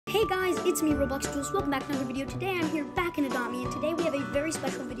Hey guys, it's me, Roblox Jules. Welcome back to another video. Today I'm here back in Adopt Me, and today we have a very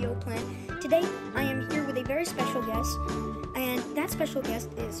special video planned. Today I am here with a very special guest, and that special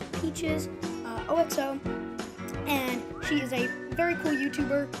guest is Peaches, OXO, and she is a very cool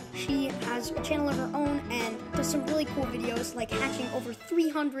YouTuber. She has a channel of her own and does some really cool videos, like hatching over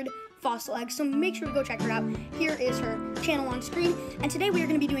 300 fossil eggs, so make sure to go check her out. Here is her channel on screen, and today we are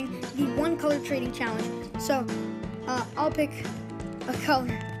going to be doing the one color trading challenge. So, I'll pick a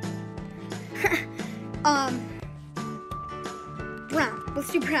color. Brown.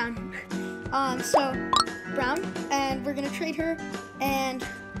 Let's do brown. So brown, and we're gonna trade her, and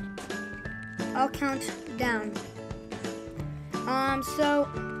I'll count down. So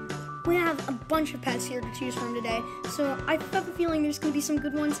we have a bunch of pets here to choose from today. So I have a feeling there's gonna be some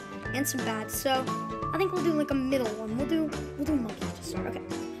good ones and some bad. So I think we'll do like a middle one. We'll do monkeys to start. Okay.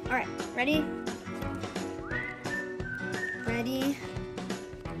 All right. Ready? Ready.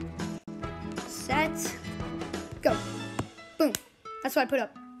 Set, go. Boom. That's what I put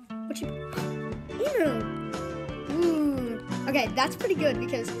up. What you? Ew. Ooh. Okay, that's pretty good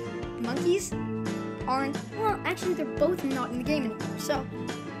because monkeys aren't. Well, actually, they're both not in the game anymore. So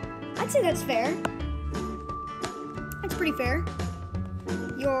I'd say that's fair. That's pretty fair.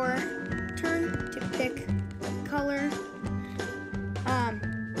 Your turn to pick color.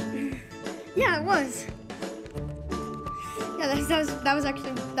 Yeah, it was. Yeah,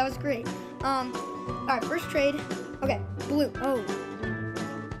 that was great. Alright, first trade. Okay, blue. Oh.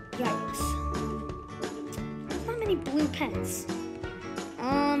 Yikes. There's not many blue pets.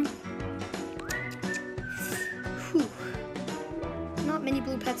 Whew. Not many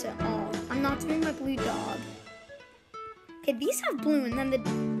blue pets at all. I'm not doing my blue dog. Okay, these have blue, and then the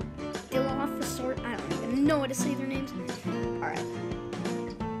Dilophosaur. I don't even know what to say their names. Alright.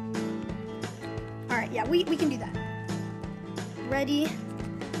 Alright, yeah, we can do that. Ready,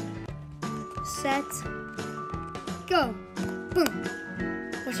 set, go. Boom.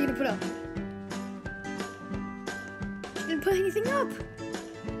 What's she gonna put up? She didn't put anything up.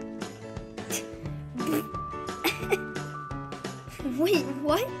 Wait,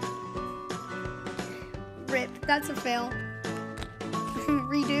 what? Rip, that's a fail.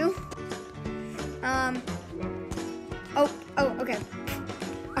 Redo. Oh, okay.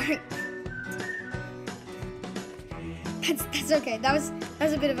 Alright. That's okay. That was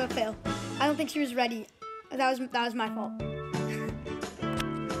a bit of a fail. I don't think she was ready. That was my fault.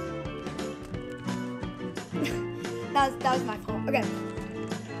 that was my fault. Okay.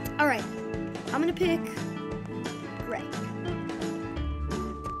 All right. I'm gonna pick gray.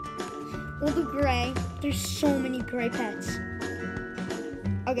 We'll do gray. There's so many gray pets.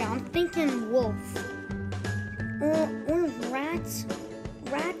 Okay, I'm thinking wolf or rat.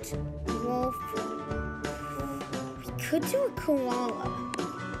 Rat, wolf. Could do a koala.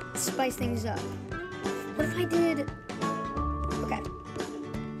 Spice things up. What if I did? Okay.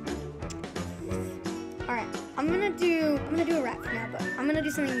 All right. I'm gonna do a rat for now, but I'm gonna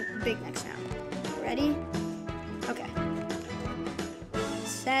do something big next now. Ready? Okay.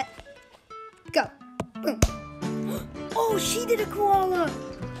 Set. Go. Boom. Oh, she did a koala.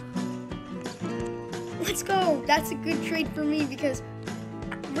 Let's go. That's a good trade for me because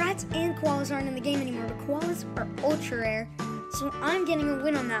rats and koalas aren't in the game anymore, but koalas are ultra rare, so I'm getting a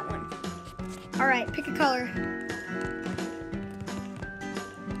win on that one. Alright, pick a color.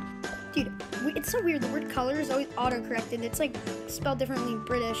 Dude, it's so weird. The word color is always auto-corrected. It's like spelled differently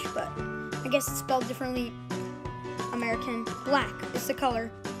British, but I guess it's spelled differently American. Black is the color.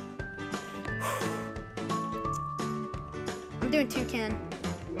 I'm doing toucan.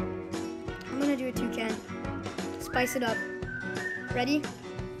 I'm gonna do a toucan. Spice it up. Ready?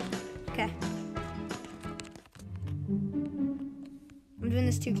 Okay. I'm doing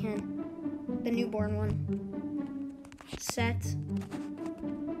this toucan. The newborn one. Set.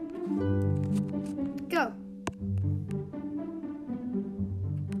 Go.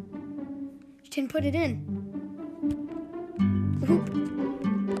 She didn't put it in. Oop.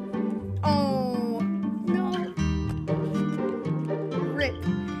 Oh, no. Rip.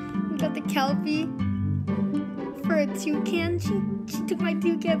 We got the Kelpie for a toucan. She took my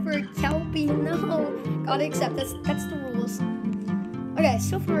toucan for a Kelpie. No. Gotta accept. That's the rules. Okay,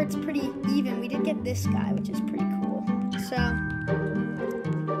 so far it's pretty even. We did get this guy, which is pretty cool. So,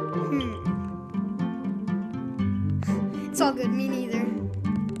 it's all good. Me neither.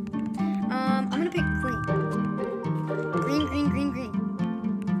 I'm gonna pick green. Green.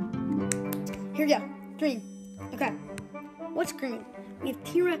 Here we go. Green. Okay. What's green? We have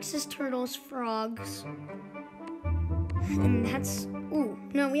T-Rexes, turtles, frogs. And that's, ooh,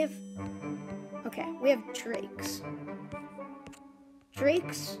 no, we have drakes.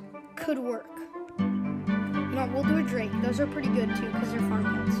 Drakes could work. You know, we'll do a Drake. Those are pretty good too because they're farm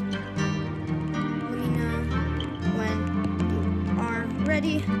pets. Let me know when you are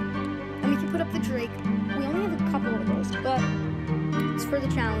ready. And we can put up the Drake. We only have a couple of those, but it's for the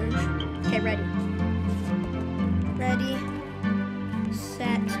challenge. Okay, ready. Ready,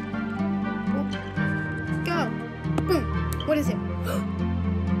 set, go. Boom. What is it?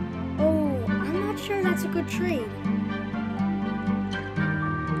 Oh, I'm not sure that's a good trade.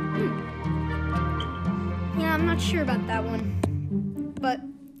 Yeah, I'm not sure about that one. But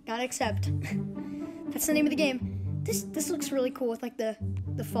gotta accept. That's the name of the game. This looks really cool with like the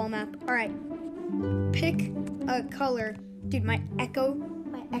fall map. Alright. Pick a color. Dude, my echo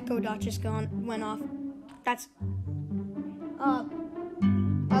dot just went off. That's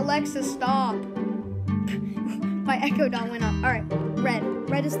Alexa, stop. My echo dot went off. Alright, red.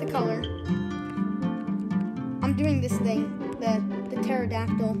 Red is the color. I'm doing this thing, the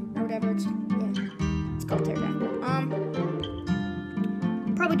pterodactyl or whatever it's called pterodactyl.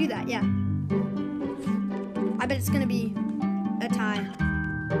 Probably do that, yeah. I bet it's gonna be a tie.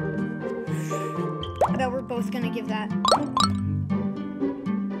 I bet we're both gonna give that.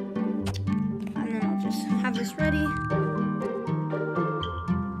 And then I'll just have this ready.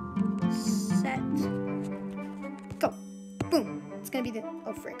 Set. Go. Boom. It's gonna be the,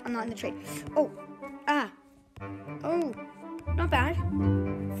 oh frick, I'm not in the trade. Oh, oh, not bad.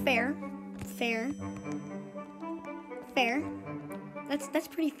 Fair. That's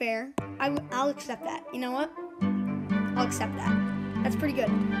pretty fair. I'll accept that. You know what? I'll accept that. That's pretty good.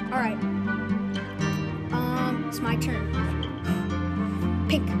 All right. It's my turn.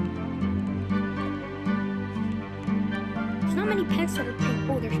 Pink. There's not many pets that are pink.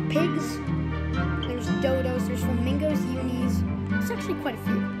 Oh, there's pigs. There's dodos. There's flamingos, unis. There's actually quite a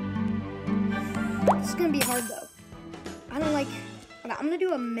few. This is gonna be hard though. I don't like. Okay, I'm gonna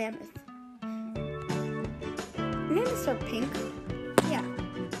do a mammoth. Mammoths are pink. Yeah.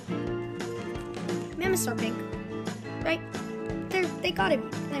 Mammoths are pink, right? They gotta be.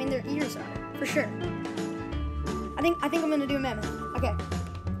 I mean, their ears are for sure. I think I'm gonna do a mammoth. Okay.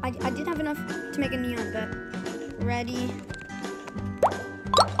 I did have enough to make a neon, but ready,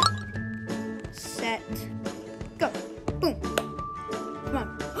 set, go. Boom. Come on.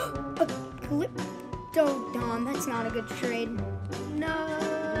 A Glyptodon. That's not a good trade. No.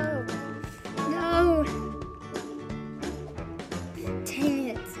 Dang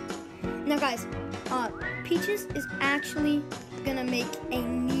it. Now, guys, Peaches is actually gonna make a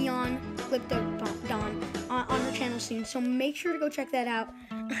neon Glyptodon on her channel soon, so make sure to go check that out.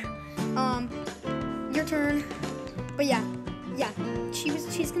 Your turn. But yeah,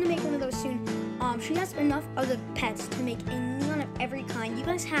 she's gonna make one of those soon. She has enough of the pets to make a neon of every kind. You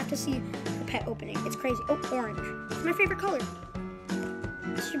guys have to see her pet opening. It's crazy. Oh, orange. It's my favorite color.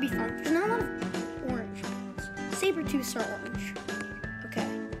 This should be fun. There's not a lot of orange pets. Saber-tooths are orange. Okay.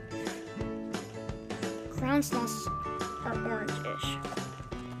 Ground sloths are orange-ish.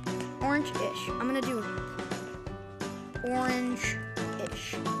 Orange-ish. I'm gonna do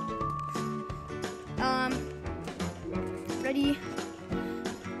orange-ish. Ready?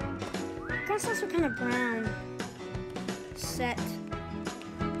 Ground sloths are kind of brown. Set.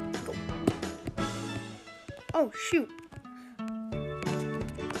 Go. Oh, shoot.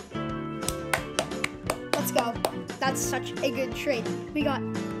 Let's go. That's such a good trade. We got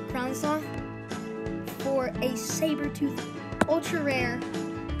ground sloth for a saber-tooth ultra rare.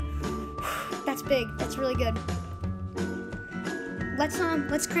 That's big. That's really good.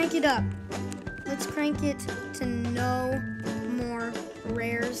 Let's crank it up. Let's crank it to no more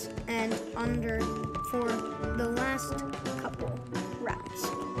rares and under for the last couple rounds.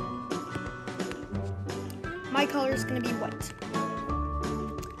 My color is gonna be white.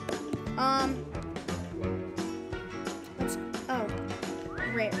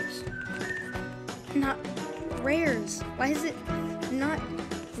 Rares. Not rares. Why is it not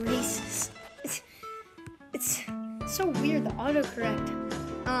races? It's so weird, the autocorrect.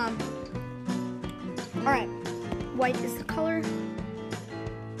 Alright. White is the color.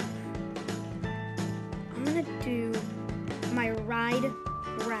 I'm gonna do my ride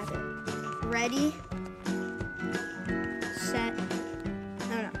rabbit. Ready? Set.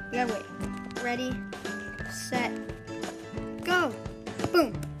 No, you gotta wait. Ready? Set. Go!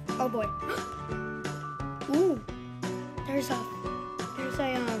 Boom! Oh boy. Ooh. There's a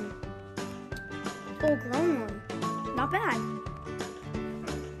full grown one. Not bad.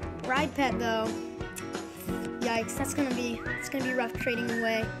 Ride pet though. Yikes, it's gonna be rough trading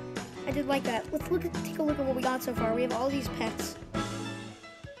away. I did like that. Let's take a look at what we got so far. We have all these pets.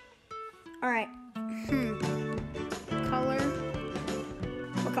 Alright. Color.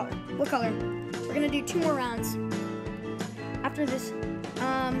 color? What color? We're gonna do 2 more rounds. After this,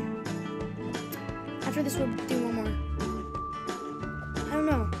 we'll do 1 more. I don't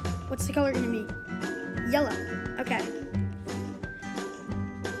know. What's the color gonna be? Yellow. Okay.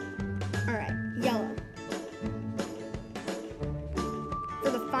 Alright, yellow. For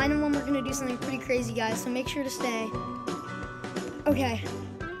the final one, we're gonna do something pretty crazy, guys, so make sure to stay. Okay.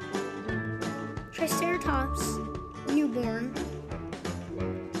 Triceratops newborn.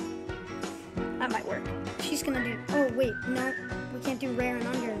 That might work. She's gonna do, oh wait, no, we can't do rare and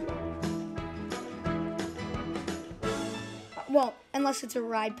under. Well, unless it's a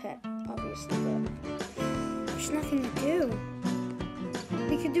ride pet, obviously, but there's nothing to do.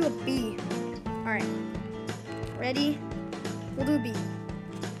 We could do a bee. All right, ready? We'll do a bee.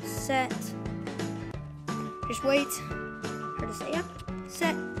 Set. Just wait. Her to say up.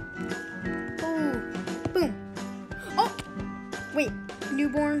 Set. Oh, boom. Oh, wait,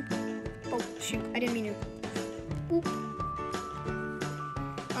 newborn. Oh, shoot, I didn't mean to. Boop.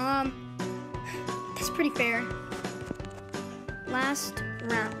 That's pretty fair. Last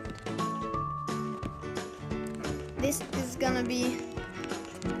round. This is gonna be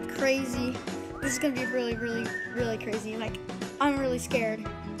crazy. This is gonna be really, really, really crazy. Like, I'm really scared.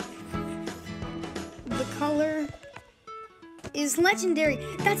 The color is legendary.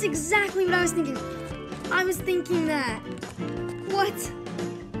 That's exactly what I was thinking. I was thinking that. What?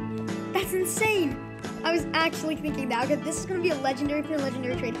 That's insane. I was actually thinking that. Okay, this is gonna be a legendary for a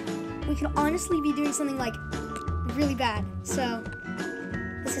legendary trade. We could honestly be doing something like really bad. So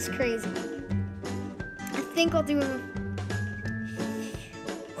this is crazy. I think I'll do a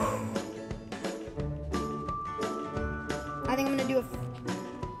I think I'm gonna do a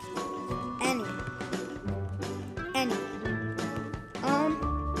any. I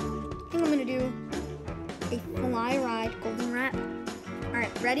think I'm gonna do a fly ride golden rat. All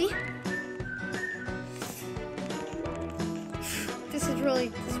right, ready? This is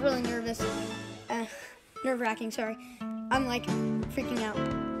really nervous. Nerve-wracking, sorry. I'm like freaking out.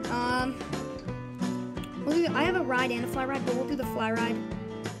 I have a ride and a fly ride, but we'll do the fly ride.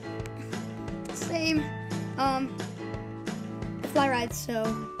 Same. The fly ride, so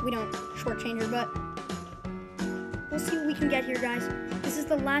we don't shortchange her, but we'll see what we can get here, guys. This is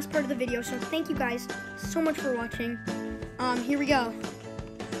the last part of the video, so thank you guys so much for watching. Here we go.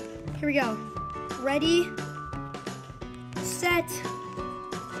 Here we go. Ready, set,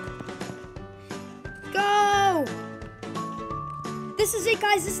 go! This is it,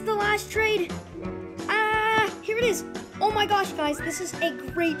 guys. This is the last trade. Here it is. Oh my gosh, guys. This is a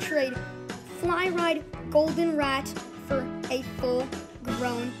great trade. Fly ride golden rat for a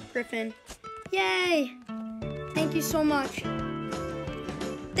full-grown griffin. Yay! Thank you so much.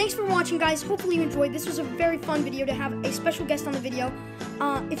 Thanks for watching, guys. Hopefully you enjoyed. This was a very fun video to have a special guest on the video.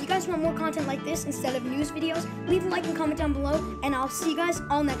 If you guys want more content like this instead of news videos, leave a like and comment down below, and I'll see you guys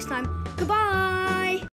all next time. Goodbye!